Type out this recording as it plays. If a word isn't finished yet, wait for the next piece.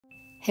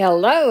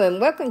Hello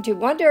and welcome to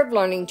Wonder of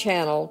Learning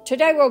channel.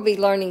 Today we'll be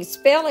learning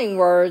spelling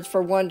words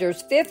for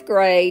Wonder's 5th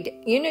grade,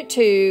 Unit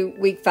 2,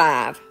 Week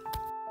 5.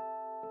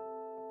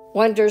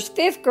 Wonder's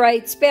 5th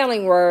grade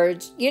spelling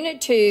words,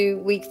 Unit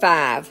 2, Week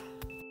 5.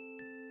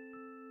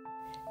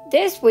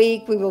 This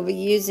week we will be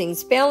using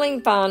spelling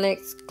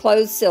phonics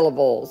closed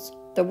syllables.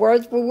 The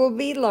words we will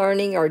be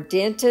learning are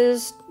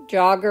dentist,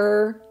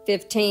 jogger,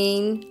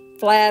 15,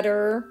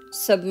 flatter,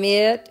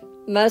 submit,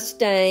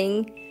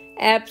 Mustang,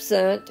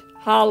 absent,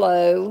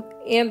 hollow,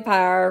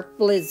 empire,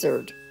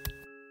 blizzard.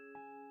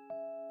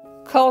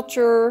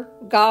 Culture,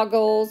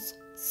 goggles,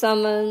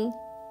 summon,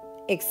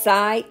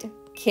 excite,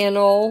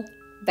 kennel,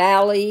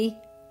 valley,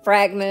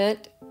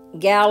 fragment,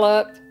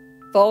 gallop,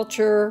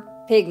 vulture,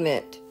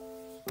 pigment.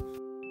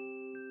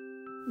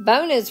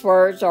 Bonus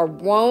words are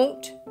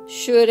won't,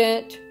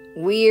 shouldn't,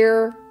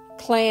 weir,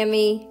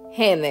 clammy,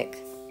 hammock.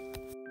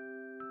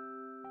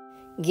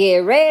 Get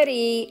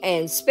ready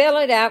and spell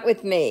it out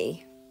with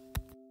me.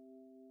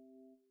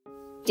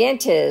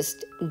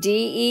 Dentist,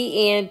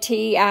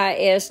 D-E-N-T-I-S-T,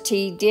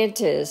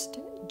 dentist.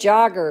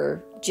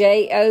 Jogger,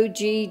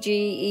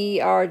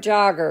 J-O-G-G-E-R,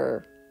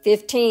 jogger.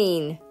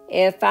 15,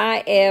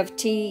 F-I-F-T-E-E-N,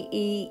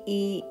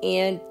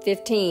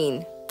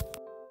 15.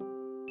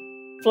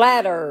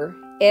 Flatter,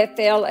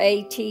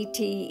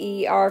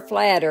 F-L-A-T-T-E-R,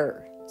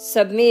 flatter.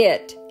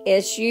 Submit,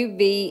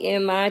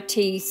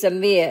 S-U-B-M-I-T,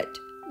 submit.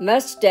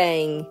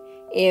 Mustang,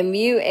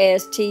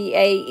 M-U-S-T-A-N-G,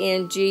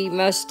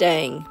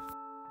 Mustang.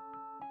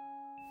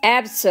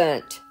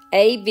 Absent,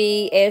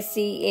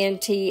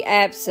 A-B-S-E-N-T,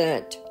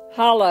 absent.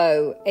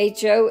 Hollow,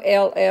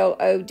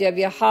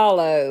 H-O-L-L-O-W,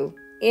 hollow.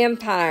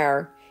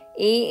 Empire,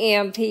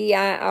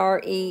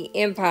 E-M-P-I-R-E,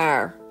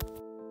 empire.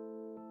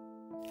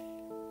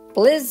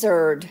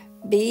 Blizzard,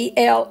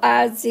 B-L-I-Z-Z-A-R-D,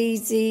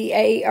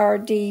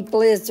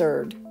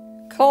 blizzard.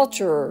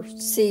 Culture,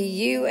 C-U-L-T-U-R-E,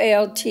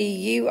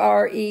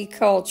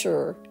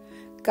 culture.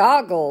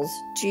 Goggles,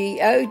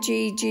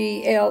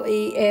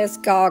 G-O-G-G-L-E-S,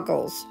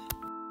 goggles.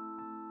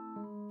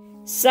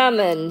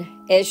 Summon,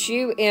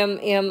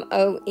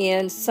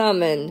 S-U-M-M-O-N,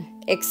 summon.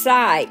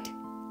 Excite,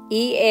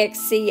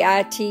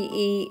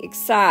 E-X-C-I-T-E,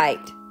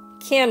 excite.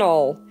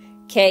 Kennel,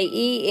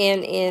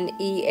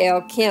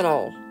 K-E-N-N-E-L,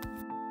 kennel.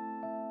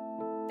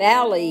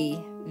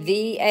 Valley,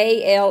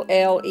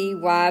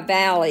 V-A-L-L-E-Y,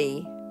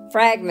 valley.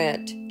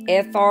 Fragment,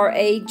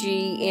 F-R-A-G-M-E-N-T,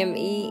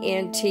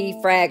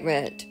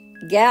 fragment.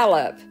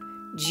 Gallop,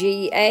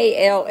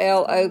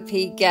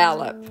 G-A-L-L-O-P,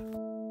 gallop.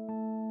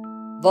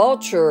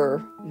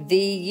 Vulture,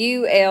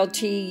 V-U-L-T-U-R-E,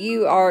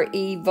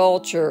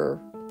 vulture.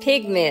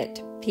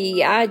 Pigment,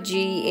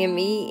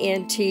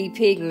 P-I-G-M-E-N-T,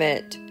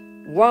 pigment.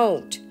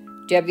 Won't,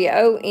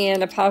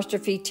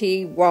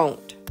 W-O-N'-T,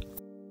 won't.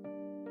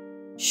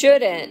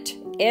 Shouldn't,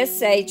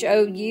 S-H-O-U-L-D-N'-T,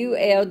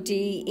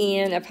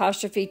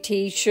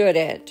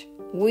 shouldn't.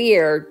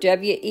 Weir,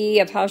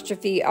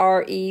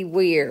 W-E-R-E,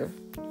 weir.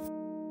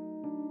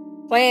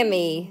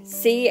 Clammy,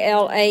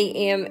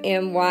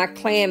 C-L-A-M-M-Y,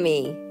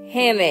 clammy.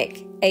 Hammock,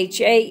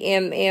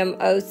 H-A-M-M-O-C-K,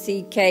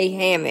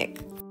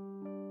 hammock.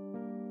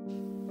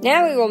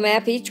 Now we will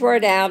map each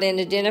word out and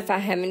identify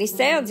how many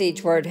sounds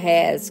each word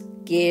has.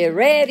 Get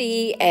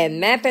ready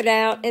and map it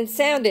out and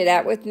sound it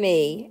out with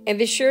me. And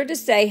be sure to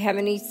say how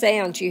many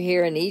sounds you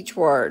hear in each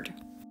word.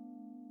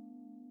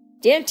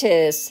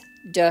 Dentist,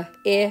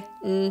 D-E-N-T-S-T,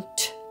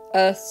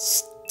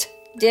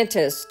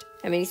 dentist.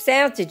 How many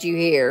sounds did you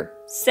hear?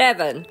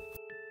 7.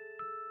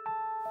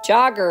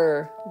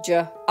 Jogger,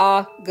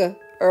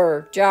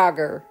 J-O-G-G-E-R,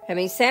 jogger. How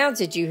many sounds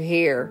did you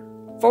hear?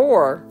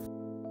 4.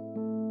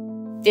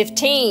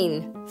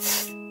 15,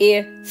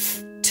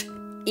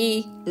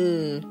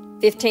 F-I-T-E-N,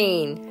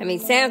 15. How many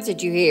sounds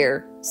did you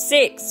hear?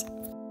 6.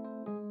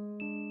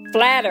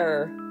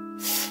 Flatter,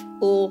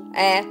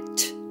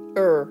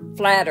 F-L-A-T-R,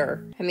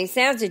 flatter. How many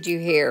sounds did you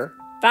hear?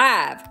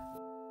 5.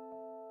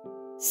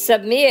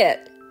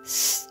 Submit,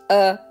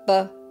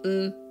 S-U-B-M-I-T,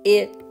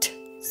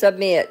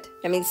 submit.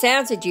 How many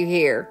sounds did you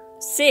hear?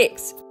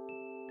 6.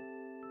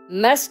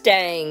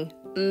 Mustang,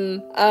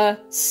 M-U-S-T-A-N,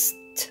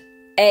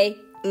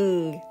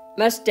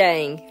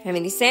 Mustang. How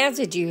many sounds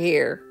did you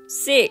hear?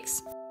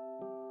 6.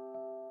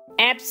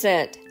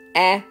 Absent,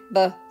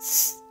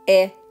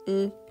 A-B-S-E-N-T,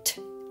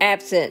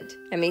 absent.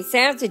 How many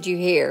sounds did you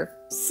hear?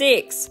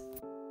 6.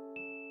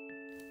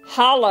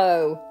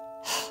 Hollow,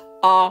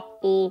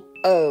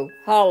 H-O-L-O,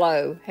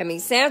 hollow. How many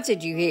sounds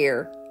did you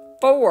hear?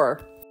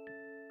 4.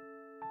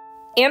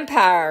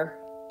 Empire,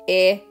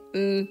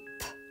 E-M-P-I-R,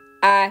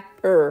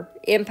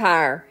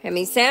 empire. How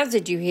many sounds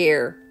did you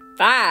hear?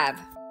 5.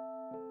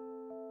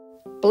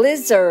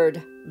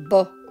 Blizzard,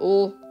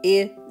 B-L-I-Z-Z-R-D,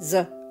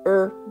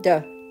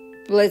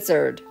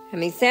 blizzard. How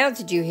many sounds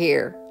did you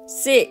hear?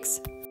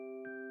 6.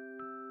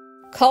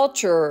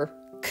 Culture,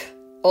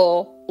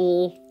 K-U-L-T-U-R,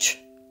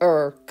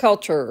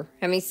 culture.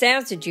 How many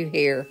sounds did you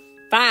hear?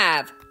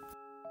 5.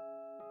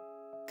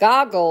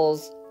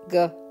 Goggles,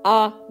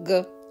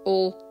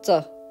 G-O-G-G-L-T,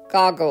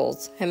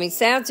 goggles. How many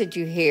sounds did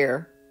you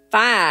hear?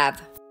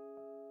 5.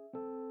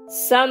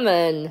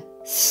 Summon,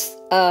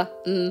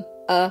 S-U-M-M-N,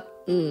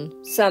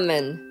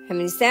 summon. How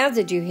many sounds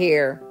did you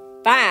hear?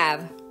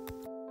 5.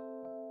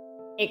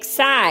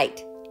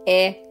 Excite.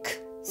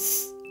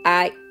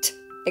 Excite.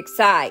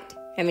 Excite.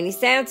 How many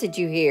sounds did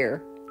you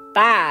hear?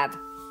 5.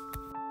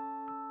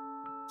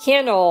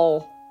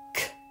 Kennel.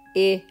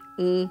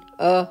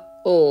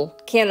 K-I-N-N-A-L.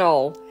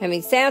 Kennel. How many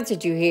sounds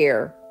did you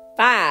hear?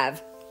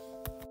 5.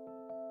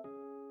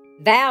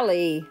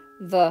 Valley.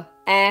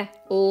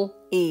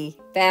 V-A-L-E.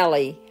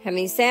 Valley. How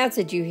many sounds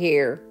did you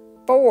hear?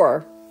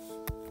 4.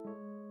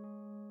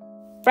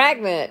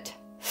 Fragment.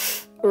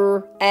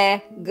 F-R-A-G-M-E-N-T.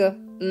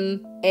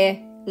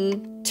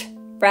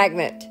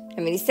 Fragment.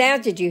 How many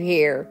sounds did you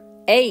hear?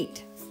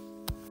 8.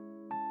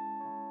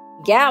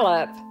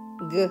 Gallop.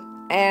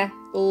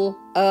 G-A-L-U-P.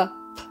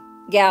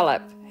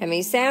 Gallop. How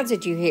many sounds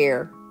did you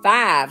hear?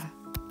 5.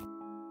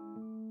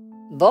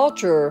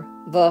 Vulture.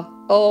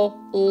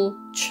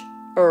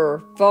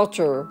 V-O-L-C-H-R.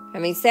 Vulture. How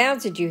many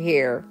sounds did you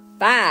hear?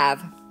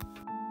 5.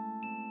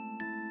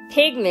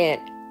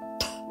 Pigment.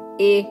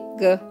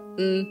 P-I-G-M-E-N-T.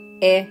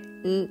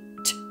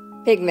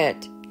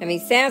 Pigment. How many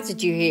sounds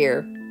did you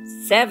hear?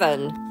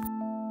 7.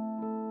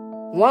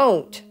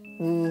 Won't.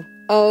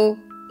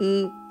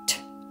 W-O-N-T.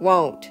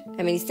 Won't.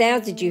 How many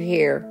sounds did you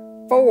hear?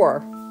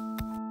 4.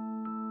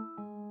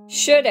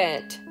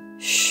 Shouldn't.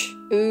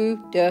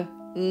 Sh-U-D-N-T.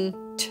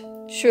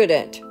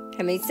 Shouldn't.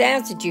 How many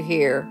sounds did you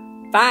hear?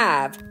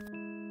 5.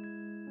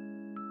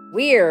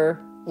 Weir.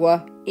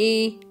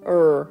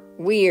 W-E-R.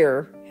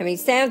 Weir. How many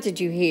sounds did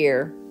you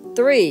hear?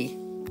 3.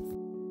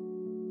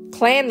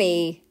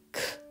 Clammy.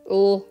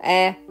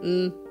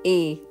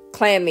 K-L-A-M-E.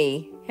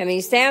 Clammy. How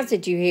many sounds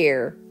did you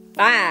hear?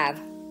 5.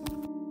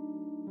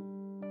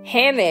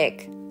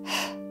 Hammock.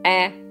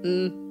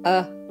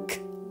 H-A-M-M-O-C.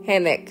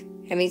 Hammock.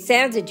 How many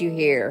sounds did you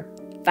hear?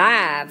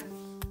 5.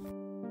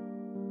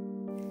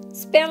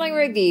 Spelling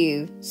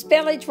review.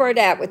 Spell each word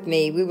out with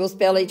me. We will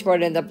spell each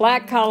word in the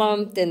black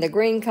column, then the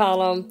green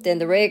column, then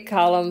the red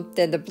column,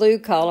 then the blue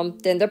column,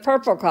 then the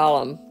purple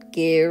column.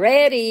 Get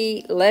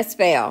ready. Let's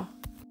spell.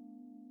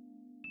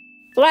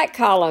 Black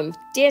column.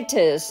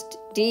 Dentist.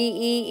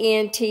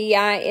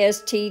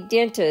 D-E-N-T-I-S-T.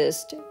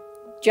 Dentist.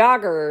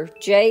 Jogger.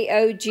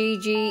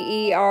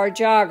 J-O-G-G-E-R.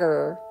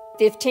 Jogger.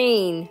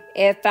 15.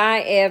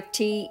 F-I-F-T-E-E-N.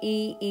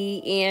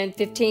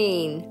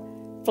 15.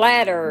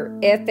 Flatter.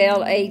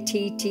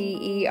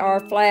 F-L-A-T-T-E-R.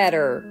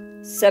 Flatter.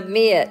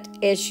 Submit.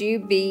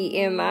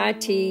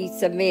 S-U-B-M-I-T.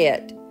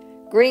 Submit.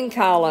 Green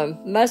column.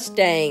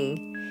 Mustang.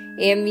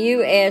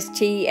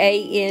 M-U-S-T-A-N-G.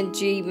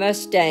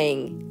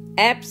 Mustang.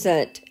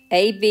 Absent.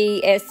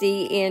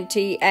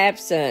 A-B-S-E-N-T.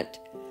 Absent.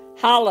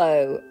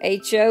 Hollow.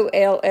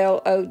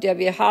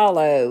 H-O-L-L-O-W.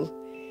 Hollow.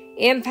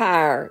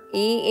 Empire.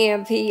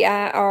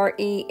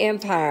 E-M-P-I-R-E.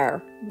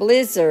 Empire.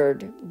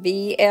 Blizzard.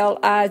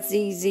 B-L-I-Z-Z-A-R-D.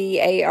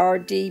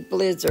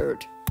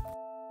 Blizzard.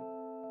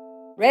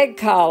 Red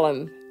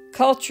column.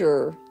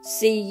 Culture.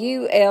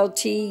 C-U-L-T-U-R-E.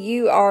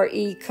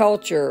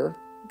 Culture.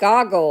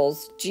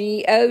 Goggles.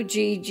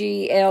 G-O-G-G-L-E-S.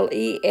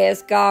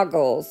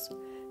 Goggles.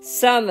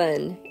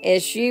 Summon.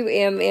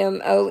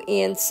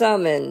 S-U-M-M-O-N.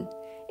 Summon.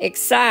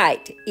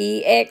 Excite.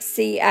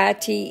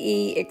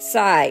 E-X-C-I-T-E.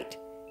 Excite.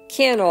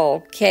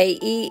 Kennel.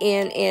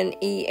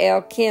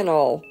 K-E-N-N-E-L.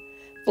 Kennel.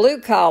 Blue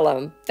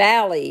column.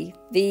 Valley.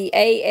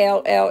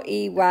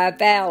 V-A-L-L-E-Y.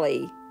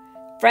 Valley.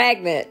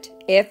 Fragment.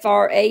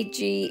 F-R-A-G-M-E-N-T.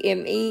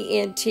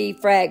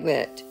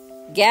 Fragment.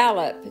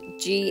 Gallop.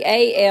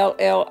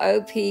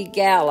 G-A-L-L-O-P.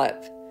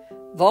 Gallop.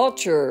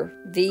 Vulture.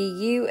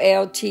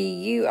 V-U-L-T-U-R-E.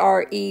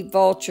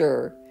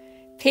 Vulture.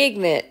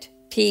 Pigment.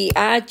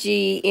 P-I-G-M-E-N-T.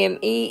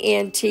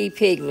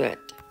 Pigment.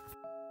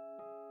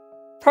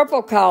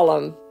 Purple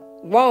column.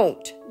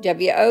 Won't.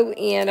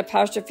 W-O-N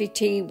apostrophe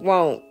T.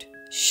 Won't.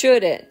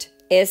 Shouldn't.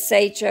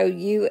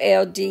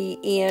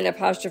 S-H-O-U-L-D-N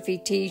apostrophe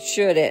T.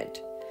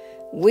 Shouldn't.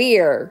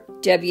 Weir.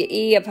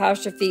 W-E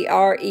apostrophe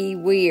R-E.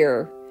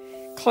 Weir.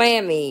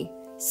 Clammy.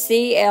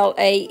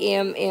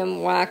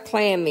 C-L-A-M-M-Y.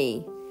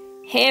 Clammy.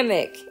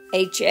 Hammock.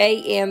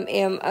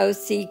 H-A-M-M-O-C-K.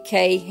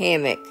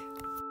 Hammock.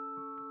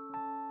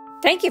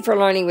 Thank you for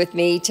learning with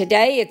me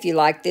today. If you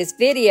like this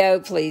video,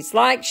 please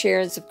like, share,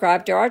 and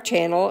subscribe to our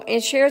channel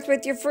and share it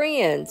with your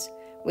friends.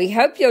 We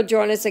hope you'll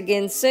join us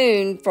again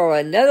soon for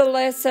another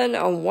lesson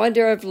on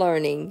Wonder of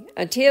Learning.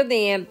 Until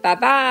then,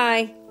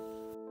 bye-bye.